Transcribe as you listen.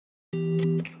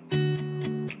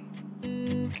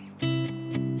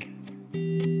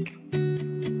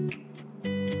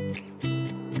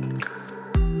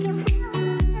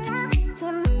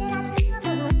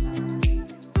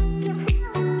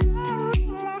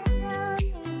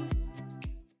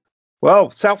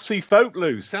Well, South Sea Folk,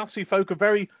 Lou. South Sea Folk, a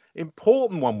very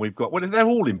important one we've got. Well, they're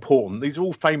all important. These are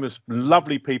all famous,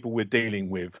 lovely people we're dealing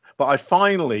with. But I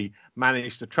finally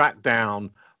managed to track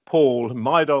down Paul,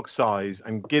 my dog Size,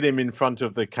 and get him in front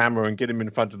of the camera and get him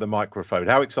in front of the microphone.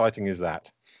 How exciting is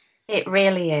that? It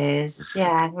really is.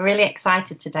 Yeah, we're really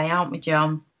excited today, aren't we,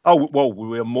 John? Oh, well,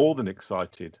 we are more than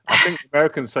excited. I think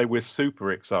Americans say we're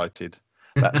super excited.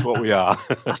 That's what we are.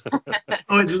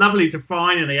 Oh, it's lovely to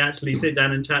finally actually sit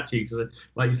down and chat to you because,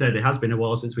 like you said, it has been a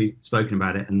while since we've spoken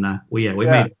about it, and we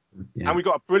made it. Yeah. And we've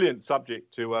got a brilliant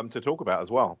subject to talk about as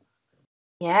well.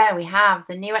 Yeah, we have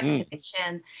the new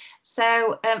exhibition.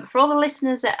 So, for all the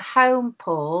listeners at home,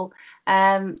 Paul,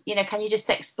 can you just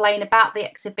explain about the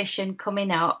exhibition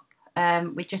coming up?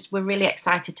 We're really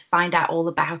excited to find out all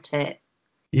about it.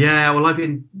 Yeah, well, I've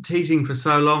been teasing for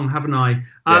so long, haven't I?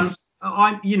 Yes.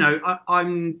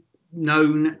 I'm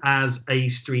known as a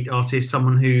street artist,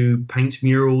 someone who paints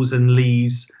murals and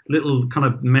leaves little kind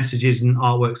of messages and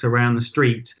artworks around the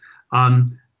street.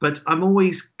 But I'm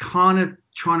always kind of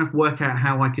trying to work out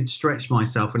how I could stretch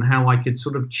myself and how I could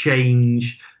sort of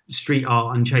change street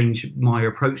art and change my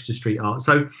approach to street art.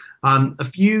 So a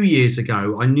few years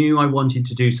ago, I knew I wanted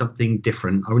to do something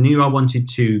different. I knew I wanted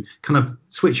to kind of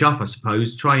switch up, I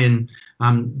suppose, try and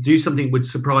do something that would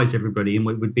surprise everybody and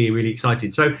would be really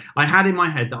excited. So I had in my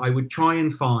head that I would try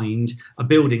and find a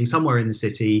building somewhere in the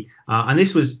city. And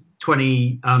this was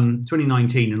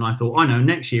 2019, and I thought, I know,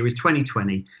 next year is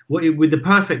 2020, with the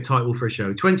perfect title for a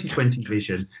show, 2020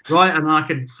 Vision, right? And I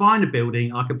could find a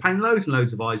building, I could paint loads and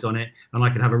loads of eyes on it, and I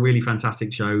could have a really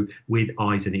fantastic show with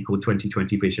eyes in it called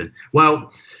 2020 Vision.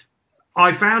 Well,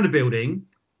 I found a building,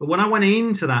 but when I went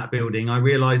into that building, I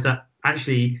realized that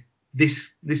actually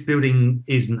this building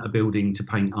isn't a building to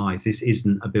paint eyes. This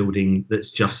isn't a building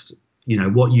that's just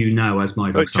what you know as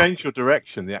my But change your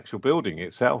direction, the actual building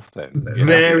itself then.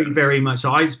 Very, very much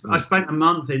so. I spent a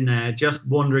month in there just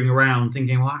wandering around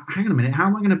thinking, well, hang on a minute, how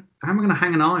am I going to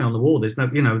hang an eye on the wall? There's no,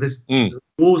 the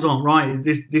walls aren't right.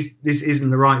 This isn't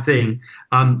the right thing.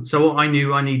 So I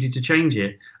knew I needed to change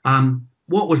it.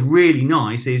 What was really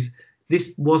nice is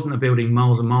this wasn't a building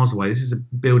miles and miles away. This is a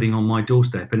building on my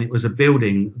doorstep, and it was a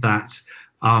building that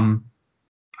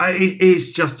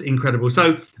is just incredible.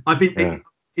 So I've been. Yeah.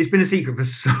 It's been a secret for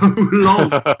so long.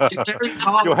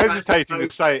 You're hesitating to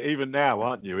say it even now,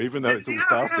 aren't you? Even though it's all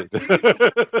started.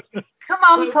 Come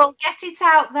on, Paul, get it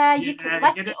out there. You can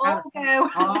let it all go.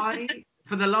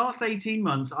 For the last 18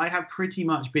 months, I have pretty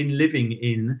much been living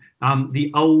in the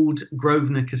old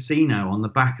Grosvenor Casino on the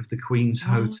back of the Queen's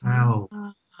Hotel.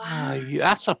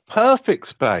 That's a perfect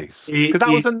space. Because that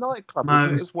was a nightclub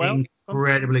as well.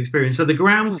 Incredible experience. So the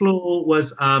ground floor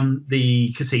was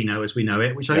the casino as we know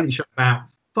it, which I think shut about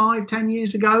 5-10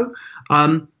 years ago.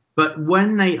 But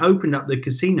when they opened up the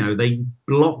casino, they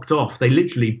blocked off, they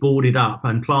literally boarded up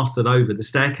and plastered over the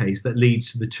staircase that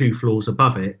leads to the 2 floors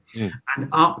above it. And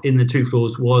up in the 2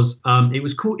 floors was it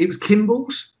was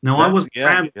Kimball's. Now I wasn't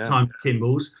around at the time for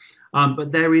Kimball's.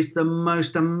 But there is the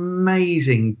most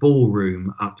amazing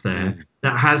ballroom up there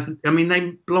that has,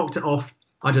 they blocked it off,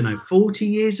 I don't know, 40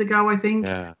 years ago, I think.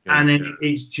 And then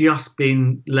it's just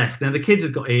been left. Now, the kids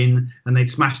had got in and they'd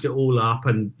smashed it all up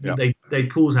and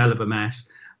they'd caused a hell of a mess.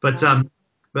 But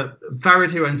Farid,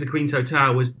 who owns the Queen's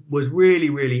Hotel, was really,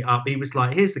 really up. He was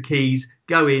like, here's the keys,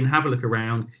 go in, have a look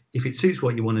around. If it suits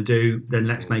what you want to do, then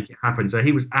let's make it happen. So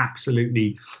he was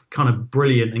absolutely kind of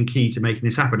brilliant and key to making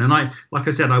this happen. And like I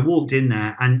said, I walked in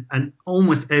there and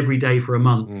almost every day for a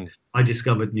month, I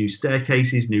discovered new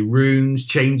staircases, new rooms,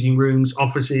 changing rooms,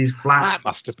 offices, flats. That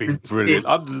must have been brilliant.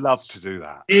 I'd love to do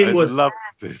that. It was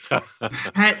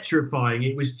petrifying.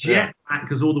 It was jet black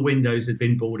because all the windows had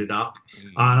been boarded up.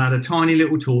 And I had a tiny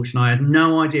little torch and I had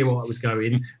no idea what I was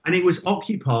going. And it was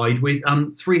occupied with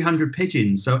 300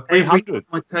 pigeons. So every time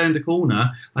I turned a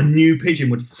corner, a new pigeon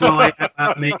would fly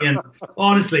at me. And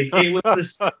honestly, it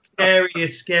was the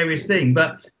scariest thing.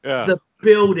 But the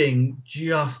building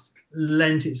just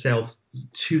lent itself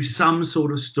to some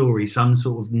sort of story, some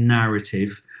sort of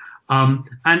narrative. And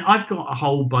I've got a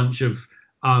whole bunch of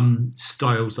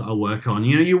styles that I work on.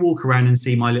 You walk around and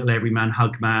see my little everyman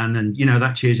hug man, and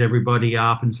that cheers everybody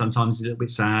up, and sometimes it's a little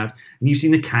bit sad. And you've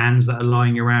seen the cans that are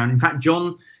lying around. In fact,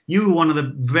 John, you were one of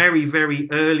the very, very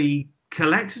early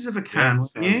collectors of a can,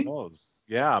 weren't you? Was.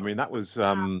 Yeah,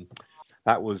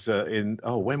 that was in,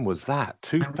 when was that?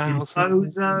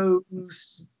 2000?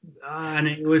 And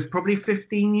it was probably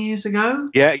 15 years ago.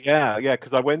 Yeah,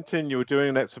 because I went in, you were doing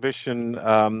an exhibition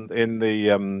in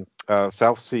the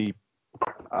South Sea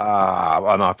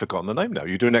And I've forgotten the name now.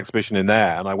 You do an exhibition in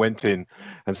there, and I went in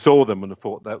and saw them, and I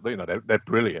thought that they're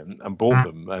brilliant, and bought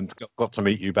them, and got to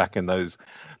meet you back in those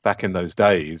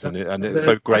days, and it's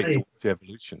so great to watch the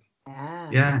evolution.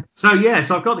 Yeah. So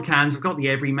I've got the cans, I've got the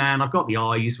Everyman, I've got the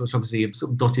eyes, which obviously are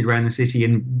sort of dotted around the city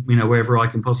and wherever I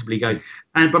can possibly go.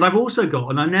 But I've also got,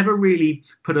 and I never really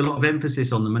put a lot of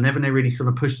emphasis on them, I never really sort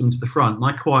of pushed them to the front,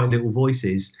 my quiet little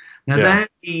voices. Now they're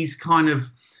these kind of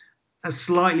a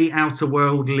slightly outer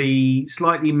worldly,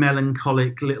 slightly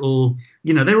melancholic little,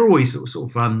 they're always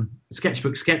sort of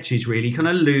sketchbook sketches, really, kind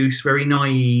of loose, very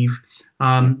naive.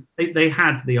 They've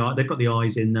got the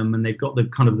eyes in them, and they've got the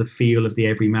kind of the feel of the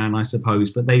Everyman, I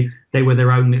suppose, but they were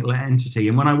their own little entity.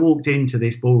 And when I walked into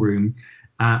this ballroom,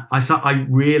 I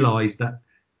realized that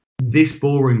this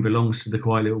ballroom belongs to the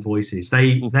Quiet Little Voices.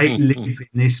 They live in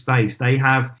this space. They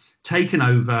have taken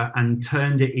over and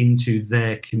turned it into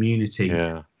their community.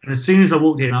 Yeah. And as soon as I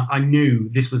walked in, I knew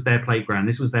this was their playground.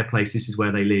 This was their place. This is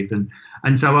where they lived.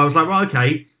 And so I was like, well,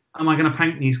 okay, am I going to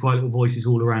paint these Quiet Little Voices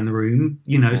all around the room,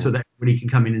 so that everybody can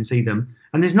come in and see them?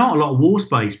 And there's not a lot of wall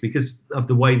space because of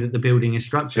the way that the building is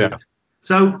structured. Yeah.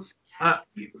 So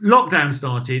lockdown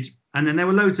started, and then there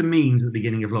were loads of memes at the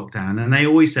beginning of lockdown, and they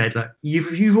always said, like,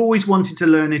 if you've always wanted to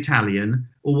learn Italian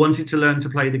or wanted to learn to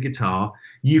play the guitar,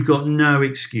 you've got no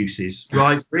excuses,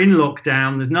 right? We're in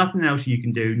lockdown. There's nothing else you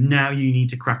can do. Now you need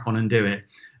to crack on and do it.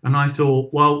 And I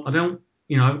thought, well, I don't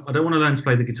want to learn to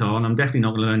play the guitar, and I'm definitely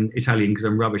not going to learn Italian because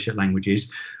I'm rubbish at languages.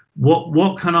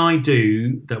 What can I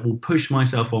do that will push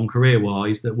myself on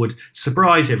career-wise, that would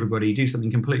surprise everybody, do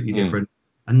something completely different?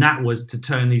 And that was to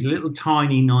turn these little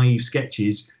tiny naive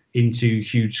sketches into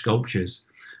huge sculptures.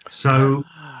 So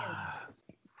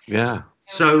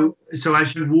so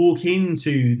as you walk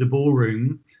into the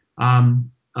ballroom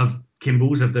of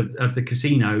Kimball's, of the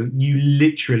casino, you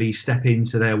literally step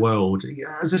into their world.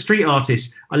 As a street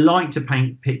artist, I like to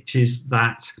paint pictures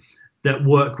that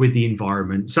work with the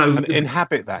environment, so and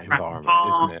inhabit that environment,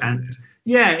 isn't it? And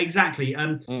yeah, exactly.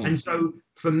 And so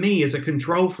for me as a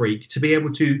control freak, to be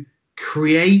able to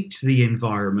create the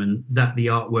environment that the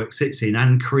artwork sits in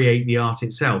and create the art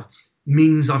itself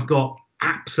means I've got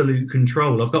absolute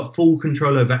control. I've got full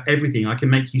control over everything. I can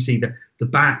make you see the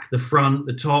back, the front,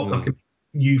 the top. I can make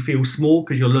you feel small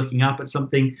because you're looking up at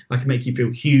something. I can make you feel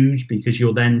huge because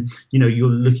you're then, you're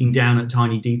looking down at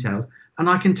tiny details. And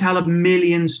I can tell a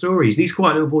million stories. These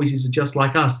Quiet Little Voices are just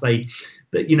like us. They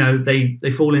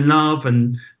fall in love,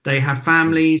 and they have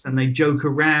families, and they joke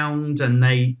around, and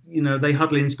they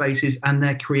huddle in spaces, and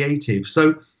they're creative.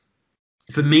 So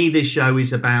for me, this show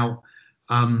is about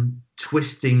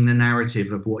twisting the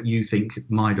narrative of what you think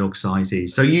My Dog Size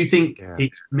is. So you think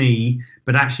it's me,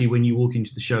 but actually when you walk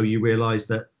into the show, you realize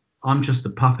that I'm just a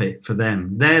puppet for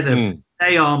them.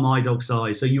 They are My Dog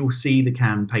Size. So you'll see the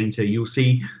can painter, you'll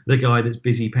see the guy that's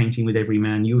busy painting with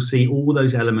Everyman, you'll see all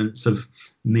those elements of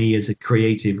me as a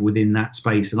creative within that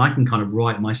space, and I can kind of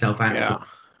write myself out. Yeah.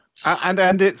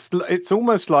 And it's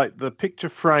almost like the picture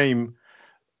frame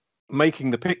making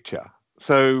the picture.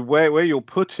 So where you're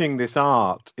putting this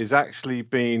art is actually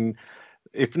being,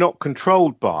 if not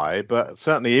controlled by, but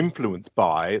certainly influenced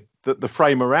by the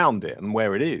frame around it and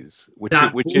where it is, which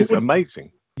is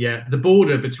amazing. Yeah, the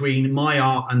border between my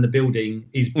art and the building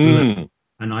is blurred.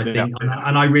 And I think,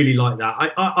 and I really like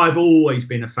that. I've always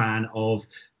been a fan of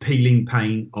peeling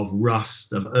paint, of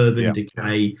rust, of urban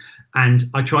decay, and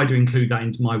I try to include that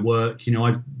into my work.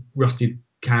 I've rusted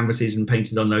canvases and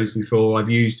painted on those before. I've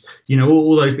used,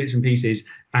 all those bits and pieces,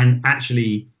 and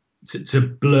actually to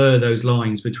blur those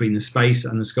lines between the space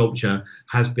and the sculpture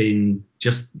has been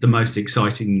just the most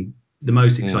exciting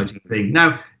thing.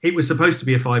 Now, it was supposed to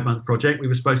be a 5-month project. We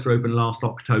were supposed to open last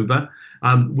October.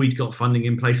 We'd got funding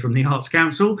in place from the Arts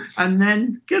Council, and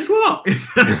then guess what?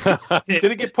 Did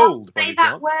it get pulled? Say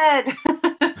that word.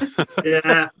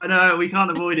 Yeah, I know, we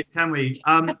can't avoid it, can we?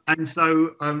 And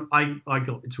so I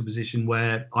got into a position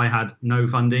where I had no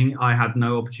funding. I had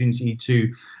no opportunity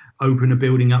to open a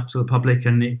building up to the public,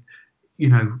 and it,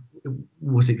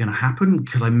 was it going to happen?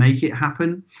 Could I make it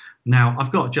happen? Now,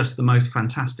 I've got just the most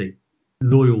fantastic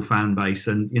loyal fan base,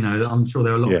 and I'm sure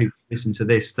there are a lot of people who listen to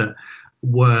this that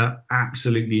were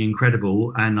absolutely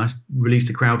incredible, and I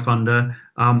released a crowdfunder.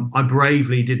 I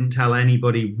bravely didn't tell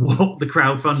anybody what the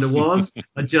crowdfunder was.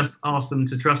 I just asked them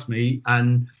to trust me,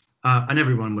 and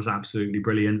everyone was absolutely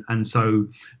brilliant, and so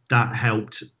that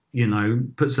helped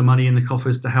put some money in the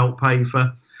coffers to help pay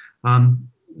for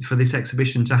this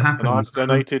exhibition to happen. And I've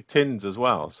donated tins as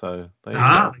well, so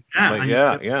yeah.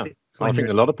 I think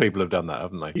a lot of people have done that,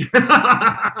 haven't they?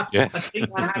 Yes. I think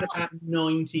I had about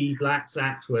 90 black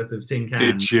sacks worth of tin cans.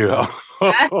 Did you?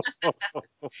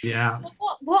 Yeah. So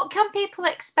what can people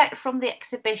expect from the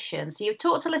exhibition? So you've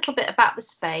talked a little bit about the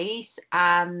space,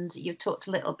 and you've talked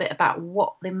a little bit about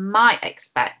what they might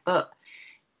expect, but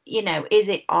is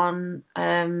it on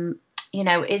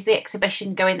is the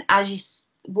exhibition going as you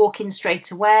walk in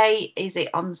straight away? Is it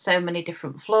on so many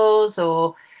different floors,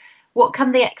 or what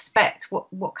can they expect?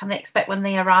 What can they expect when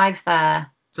they arrive there?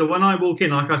 So when I walk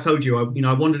in, like I told you,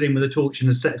 I wandered in with a torch and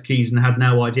a set of keys and had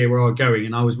no idea where I was going,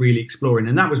 and I was really exploring,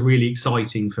 and that was really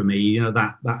exciting for me.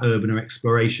 That urban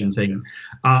exploration thing,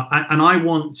 and I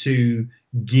want to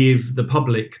give the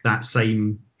public that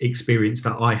same experience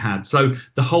that I had. So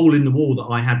the hole in the wall that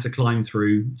I had to climb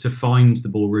through to find the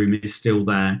ballroom is still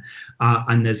there,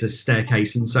 and there's a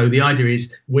staircase. And so the idea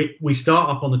is we start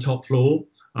up on the top floor.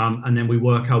 And then we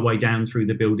work our way down through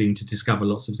the building to discover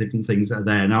lots of different things that are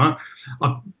there. Now,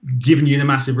 I've given you the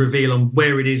massive reveal on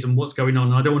where it is and what's going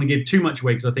on. I don't want to give too much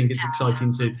away because I think it's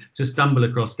exciting to stumble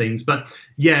across things. But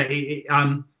yeah,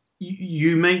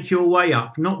 you make your way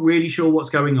up, not really sure what's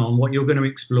going on, what you're going to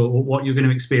explore, or what you're going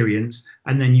to experience,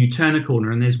 and then you turn a corner,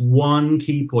 and there's one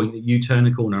key point that you turn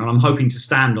a corner, and I'm hoping to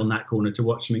stand on that corner to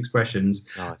watch some expressions.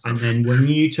 Nice. And then when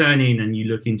you turn in and you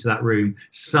look into that room,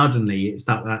 suddenly it's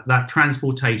that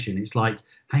transportation. It's like,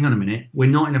 hang on a minute, we're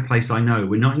not in a place I know.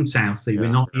 We're not in Southsea. We're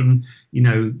not in,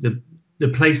 the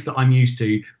place that I'm used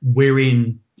to. We're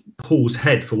in Paul's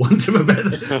head, for want of a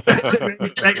better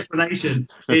explanation.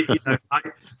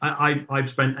 I've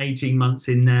spent 18 months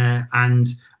in there, and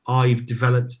I've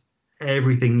developed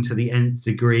everything to the nth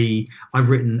degree.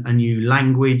 I've written a new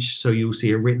language, so you'll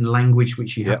see a written language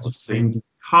which you have to change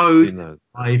code.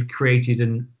 I've created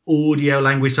an audio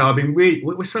language, so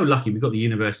we're so lucky we've got the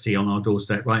university on our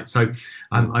doorstep, right? So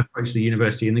I approached the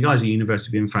university, and the guys at the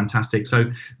university have been fantastic.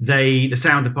 So the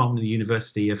sound department of the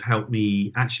university have helped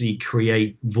me actually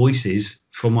create voices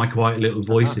for my quiet little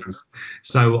voices.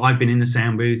 So I've been in the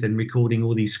sound booth and recording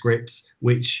all these scripts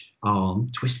which are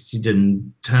twisted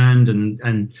and turned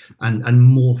and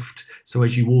morphed. So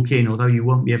as you walk in, although you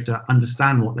won't be able to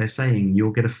understand what they're saying,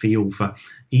 you'll get a feel for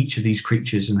each of these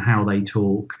creatures and how they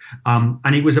talk.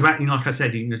 And it was about, like I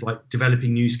said, it was like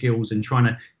developing new skills and trying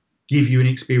to give you an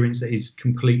experience that is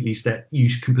you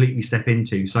should completely step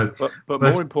into. So, but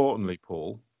more importantly,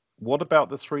 Paul, what about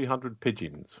the 300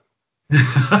 pigeons?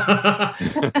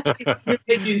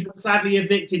 Pigeons were sadly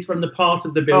evicted from the part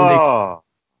of the building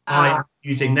I am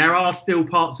using. There are still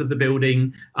parts of the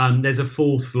building. There's a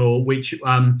fourth floor which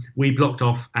we blocked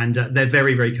off, and they're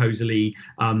very, very cozily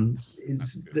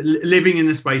living in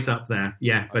the space up there.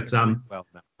 Yeah, but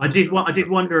I did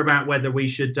wonder about whether we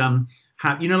should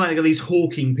have, like these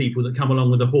hawking people that come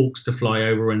along with the hawks to fly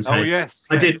over and say. Oh yes.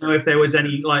 I didn't know if there was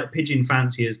any like pigeon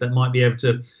fanciers that might be able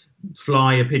to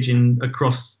fly a pigeon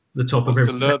across the top of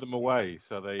everything. To lure them away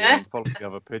so they follow the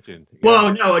other pigeon. Yeah.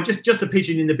 Well, no, just a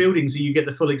pigeon in the building so you get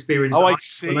the full experience. Oh, I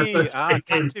see.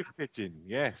 Captive pigeon,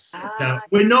 yes. No,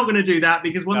 we're not going to do that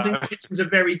because one thing pigeons are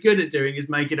very good at doing is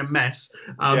making a mess.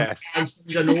 And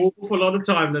spend an awful lot of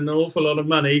time and an awful lot of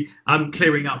money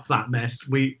clearing up that mess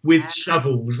with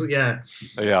shovels. Yeah.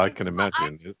 Yeah, I can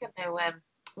imagine.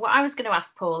 What I was going to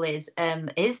ask Paul is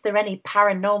there any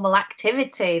paranormal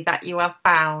activity that you have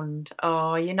found,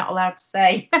 or you're not allowed to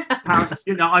say?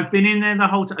 I've been in there the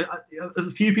whole time. A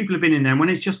few people have been in there, and when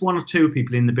it's just one or two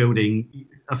people in the building,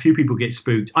 a few people get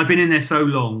spooked. I've been in there so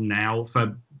long now,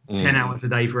 for 10 hours a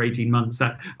day for 18 months,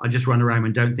 that I just run around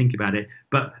and don't think about it.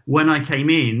 But when I came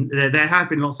in, there had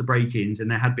been lots of break-ins, and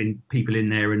there had been people in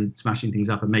there and smashing things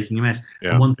up and making a mess. Yeah.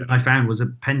 And one thing I found was a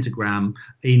pentagram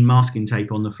in masking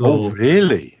tape on the floor. Oh,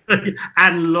 really?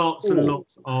 And lots and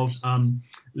lots of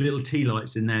little tea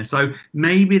lights in there. So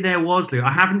maybe there was.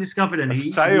 I haven't discovered any. A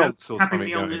seance or tapping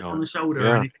me something on the shoulder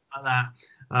or anything like that.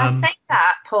 I say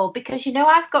that, Paul, because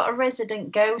I've got a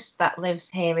resident ghost that lives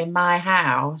here in my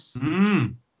house.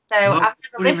 So I've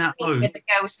never lived with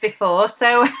a ghost before,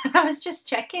 so I was just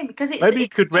checking because it's. Maybe you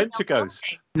could rent a ghost.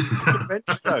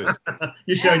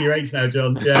 You're showing your age now,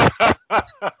 John. Yeah.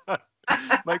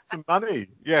 Make some money.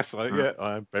 Yes,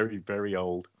 I'm very, very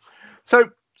old. So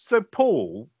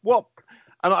Paul, what?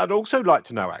 And I'd also like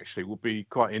to know, actually, would be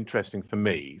quite interesting for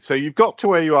me. So you've got to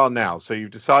where you are now. So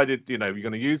you've decided, you're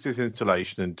going to use this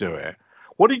installation and do it.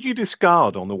 What did you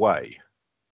discard on the way?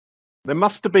 There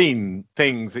must have been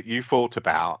things that you thought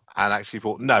about and actually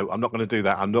thought, no, I'm not going to do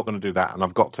that. I'm not going to do that. And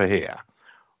I've got to here.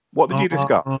 What did you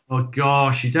discuss? Oh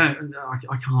gosh, you don't.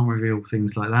 I can't reveal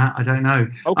things like that. I don't know.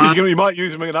 Oh, because you might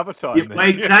use them another time. Yeah,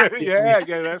 exactly. yeah,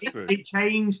 that's true. It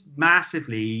changed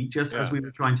massively just as we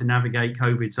were trying to navigate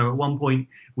COVID. So at one point,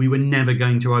 we were never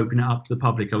going to open it up to the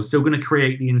public. I was still going to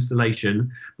create the installation,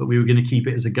 but we were going to keep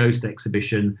it as a ghost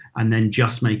exhibition and then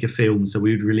just make a film. So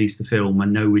we would release the film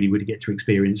and nobody would get to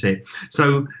experience it.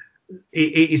 So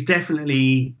it is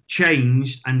definitely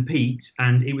changed and peaked,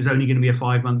 and it was only going to be a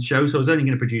 5-month show, so I was only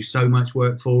going to produce so much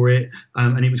work for it,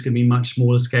 and it was going to be much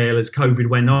smaller scale as COVID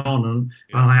went on, and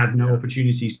I had no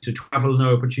opportunities to travel,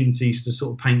 no opportunities to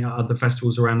sort of paint at other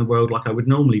festivals around the world like I would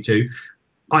normally do.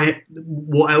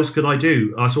 What else could I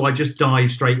do? So I just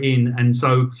dived straight in, and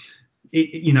so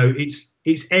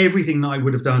it's everything that I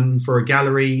would have done for a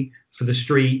gallery, for the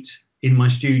street, in my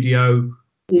studio,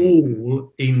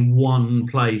 all in one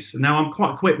place. Now I'm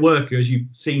quite a quick worker, as you've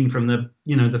seen from the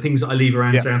things that I leave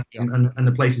around South and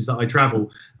the places that I travel,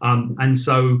 and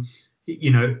so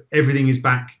everything is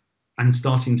back and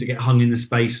starting to get hung in the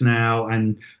space now,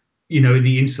 and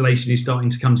the installation is starting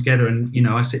to come together, and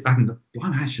I sit back and go,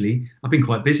 well, actually I've been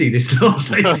quite busy this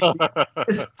last 18 years.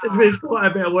 There's quite a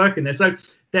bit of work in there. So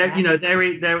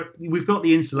we've got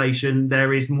the installation.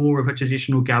 There is more of a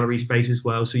traditional gallery space as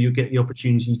well, so you'll get the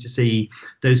opportunity to see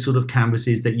those sort of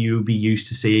canvases that you would be used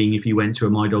to seeing if you went to a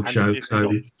My Dog show. So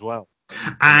as well.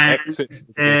 And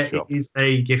there is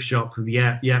a gift shop.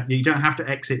 Yeah. You don't have to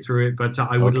exit through it, but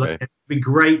I would like. It'd be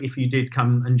great if you did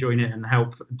come and join it and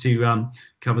help to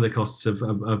cover the costs of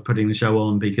putting the show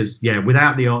on. Because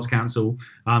without the Arts Council,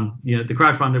 the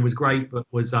crowdfunder was great, but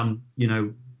was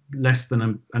less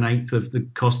than an eighth of the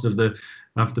cost of the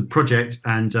project.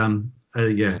 And so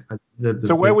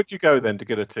where would you go then to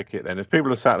get a ticket then? If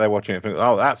people are sat there watching it and think,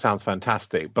 oh, that sounds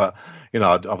fantastic, but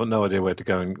I've no idea where to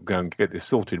go and get this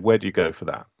sorted. Where do you go for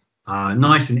that?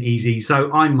 Nice and easy.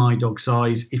 So I'm My Dog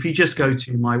Size. If you just go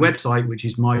to my website, which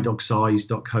is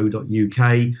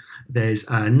mydogsize.co.uk, there's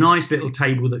a nice little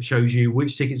table that shows you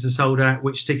which tickets are sold out,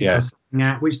 which tickets are selling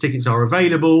out, which tickets are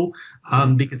available,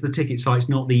 because the ticket site's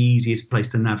not the easiest place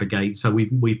to navigate. So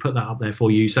we've put that up there for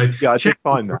you. So I did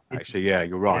find that actually. Yeah,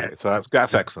 you're right. So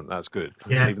that's excellent. That's good.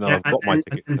 Yeah, even though I've got my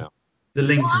tickets now. The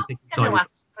link to the ticket site.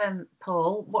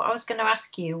 Paul, what I was going to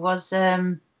ask you was.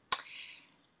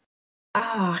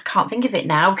 I can't think of it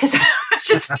now because I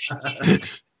just.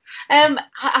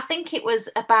 I think it was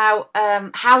about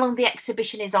how long the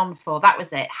exhibition is on for. That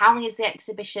was it. How long is the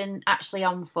exhibition actually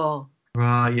on for?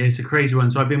 Right, yeah, it's a crazy one.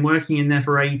 So I've been working in there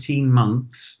for 18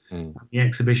 months. The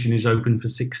exhibition is open for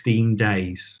 16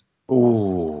 days.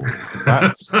 Oh,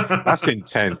 that's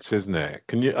intense, isn't it?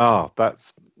 Can you?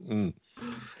 That's.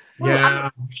 Well,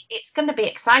 it's going to be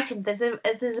exciting. There's a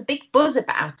big buzz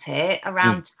about it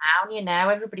around town.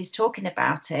 Everybody's talking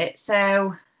about it.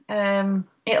 So it'll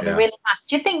be really nice.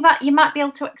 Do you think that you might be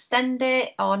able to extend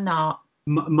it or not?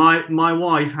 My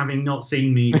wife, having not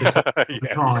seen me for some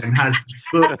time, has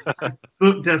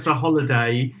booked us a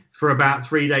holiday for about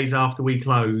 3 days after we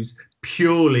close,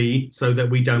 purely so that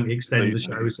we don't extend the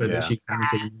show so that she can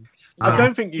see me. I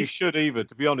don't think you should either,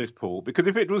 to be honest, Paul, because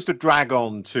if it was to drag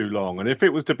on too long, and if it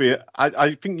was to be,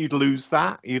 I think you'd lose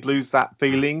that. You'd lose that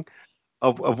feeling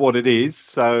of what it is.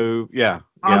 So,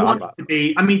 I want it to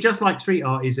be, just like street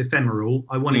art is ephemeral,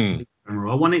 I want it to be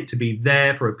ephemeral. I want it to be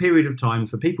there for a period of time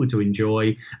for people to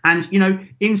enjoy. And,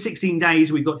 in 16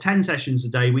 days, we've got 10 sessions a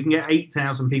day. We can get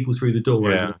 8,000 people through the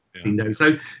door over 16 days.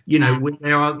 So,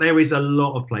 there is a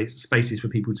lot of spaces for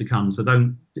people to come. So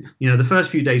don't, the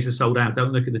first few days are sold out.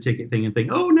 Don't look at the ticket thing and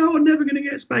think, oh, no, I'm never going to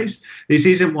get space. This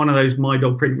isn't one of those My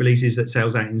Dog print releases that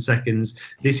sells out in seconds.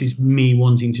 This is me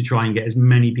wanting to try and get as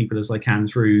many people as I can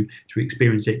through to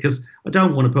experience it, because I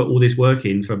don't want to put all this work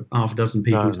in for half a dozen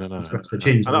people to scratch their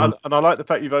chins. And I like the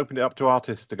fact you've opened it up to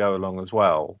artists to go along as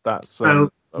well. That's a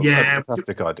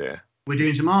fantastic idea. We're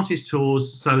doing some artist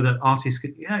tours so that artists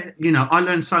could, I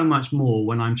learn so much more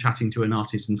when I'm chatting to an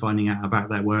artist and finding out about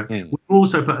their work. We've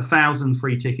also put 1,000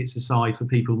 free tickets aside for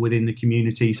people within the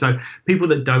community. So people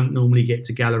that don't normally get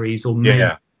to galleries or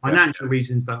financial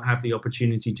reasons don't have the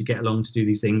opportunity to get along to do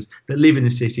these things, that live in the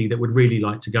city that would really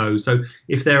like to go. So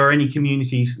if there are any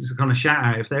communities, it's a kind of shout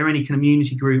out, if there are any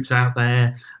community groups out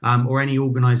there or any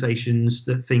organisations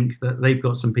that think that they've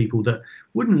got some people that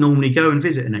wouldn't normally go and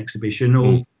visit an exhibition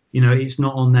or it's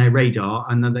not on their radar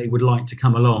and that they would like to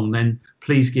come along, then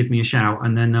please give me a shout,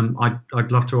 and then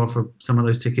I'd love to offer some of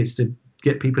those tickets to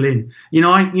get people in.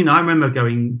 I remember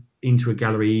going into a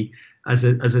gallery as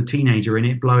a teenager and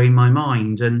it blowing my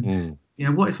mind, and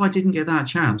what if I didn't get that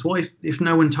chance? What if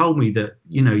no one told me that,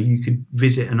 you could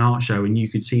visit an art show and you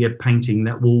could see a painting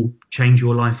that will change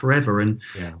your life forever? And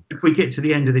if we get to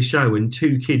the end of the show and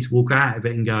 2 kids walk out of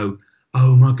it and go,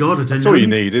 oh my God, I don't know. That's all you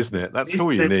need, isn't it? That's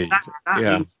all you need. That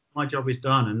means my job is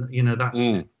done.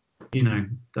 And,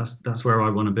 that's where I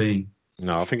want to be.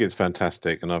 No, I think it's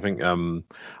fantastic, and I think I'm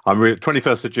really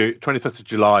 21st of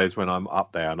July is when I'm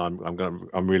up there, and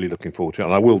I'm really looking forward to it,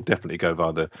 and I will definitely go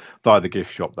via the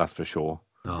gift shop, that's for sure.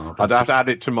 Oh, I'd have to add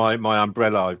it to my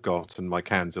umbrella I've got and my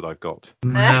cans that I've got.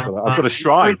 No, I've got a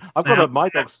shrine. I've got a my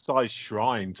dog's size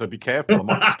shrine, so be careful. I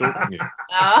might be stalking you.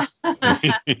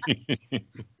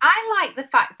 I like the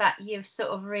fact that you've sort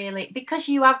of really, because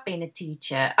you have been a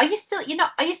teacher. Are you still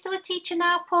a teacher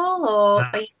now, Paul, or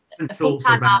are you a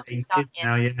full-time artist?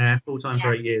 Now, yeah, full-time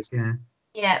for 8 years, yeah.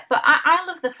 Yeah, but I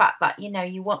love the fact that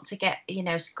you want to get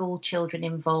school children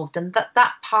involved, and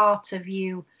that part of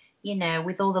you,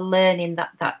 with all the learning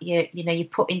that you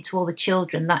put into all the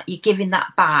children, that you're giving that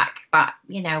back,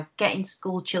 getting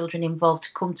school children involved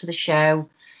to come to the show,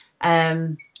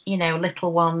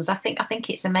 little ones. I think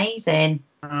it's amazing.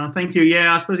 Thank you.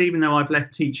 Yeah, I suppose even though I've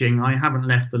left teaching, I haven't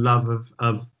left the love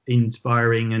of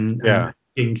inspiring and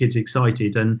getting kids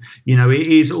excited. And it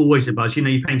is always a buzz. You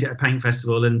paint at a paint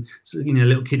festival, and a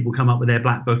little kid will come up with their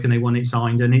black book and they want it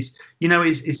signed, and it's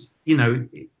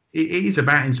it is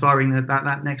about inspiring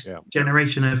that next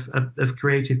generation of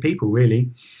creative people, really.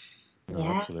 Oh,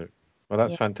 absolutely. Well,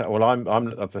 that's fantastic. Well, I'm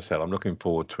as I said, I'm looking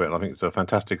forward to it. And I think it's a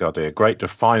fantastic idea. Great to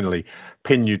finally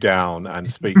pin you down and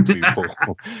speak to you,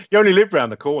 Paul. You only live round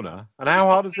the corner, and how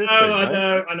hard is this?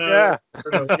 I know.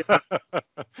 Yeah.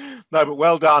 No, but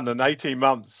well done, and 18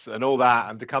 months and all that,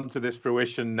 and to come to this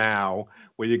fruition now,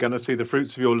 where you're going to see the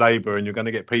fruits of your labour, and you're going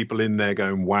to get people in there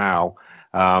going, wow.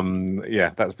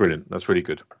 That's brilliant. That's really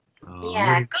good.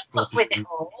 Good luck with it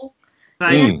all.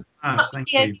 Thank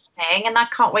you. And I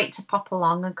can't wait to pop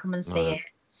along and come and see it.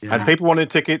 Yeah. And people wanting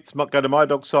tickets, go to My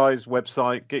Dog Size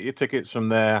website, get your tickets from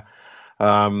there.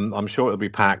 I'm sure it'll be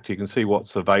packed. You can see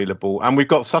what's available. And we've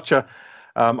got such a,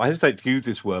 I hesitate to use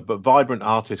this word, but vibrant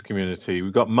artist community.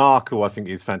 We've got Mark, who I think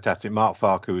is fantastic. Mark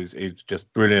Farku is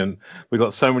just brilliant. We've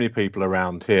got so many people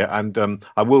around here. And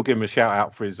I will give him a shout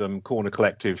out for his Corner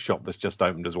Collective shop that's just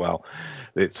opened as well.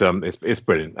 It's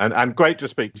brilliant. And great to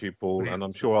speak to you, Paul. Brilliant. And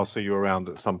I'm sure I'll see you around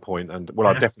at some point. And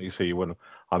I'll definitely see you when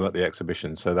I'm at the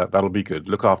exhibition. So that'll be good.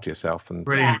 Look after yourself and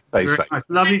stay safe. Nice.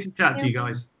 Lovely to chat to you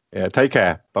guys. Yeah, take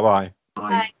care. Bye-bye.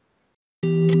 Bye.